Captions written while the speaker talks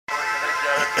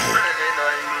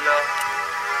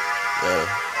Yeah.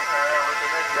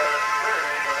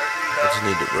 I just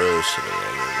need the real shit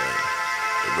around me, man.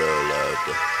 The real love,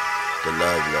 the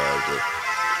love,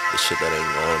 the shit that ain't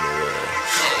going nowhere.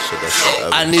 Shit that's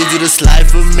forever. I need you to slide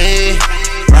for me,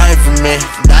 ride for me,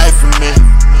 die for me,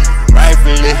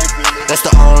 rightfully. That's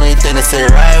the only thing that say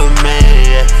right with me.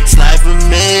 Yeah. Slide for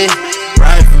me,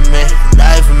 ride for me,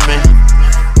 die for me,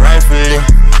 rightfully.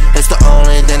 That's the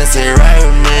only thing that say right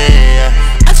with me. Yeah.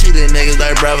 I treat these niggas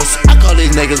like brothers. I call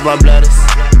these niggas my brothers.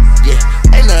 Yeah,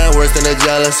 ain't nothing worse than a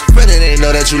jealous friend that ain't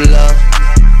know that you love.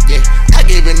 Yeah, I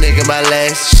gave a nigga my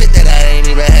last shit that I ain't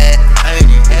even had. I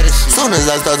ain't even had a shit. Soon as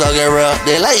I start talking real,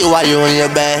 they like you while you in your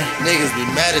bag. Niggas be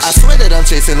mad as shit. I swear that I'm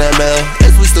chasing that bell,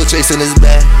 as we still chasing this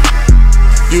bag.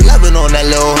 You loving on that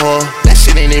little whore, that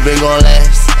shit ain't even gon'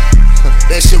 last.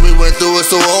 That shit we went through is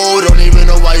so old, don't even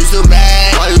know why you still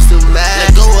mad. Why you still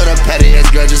mad? Let go of the petty ass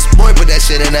grudges, boy, put that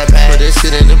shit in that past. Put that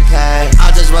shit in the past.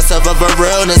 I judge myself up for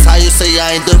realness, how you say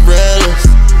I ain't the realest?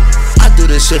 I do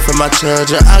this shit for my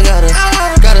children, I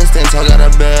gotta stand tall, gotta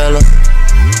bail em.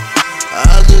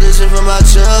 I do this shit for my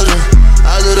children,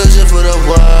 I do this shit for the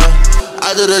world,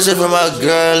 I do this shit for my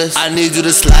girls. I need you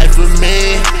to slide for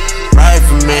me, ride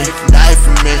for me, die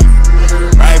for me,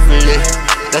 rightfully.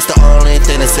 That's the only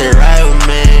thing that say right with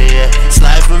me. Yeah.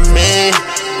 Slide for me,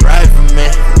 ride for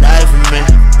me, die for me,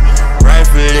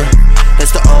 rightfully.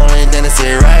 That's the only thing that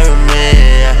say right with me.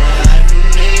 Yeah. Slide for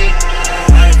me,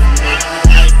 ride for me,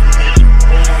 die for me,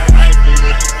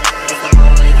 rightfully. That's the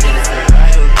only thing that say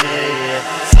right with me. Yeah.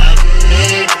 Slide for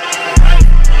me, ride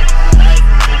for me, die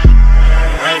for me,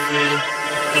 rightfully.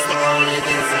 That's the only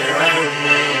thing that say right with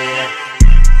me.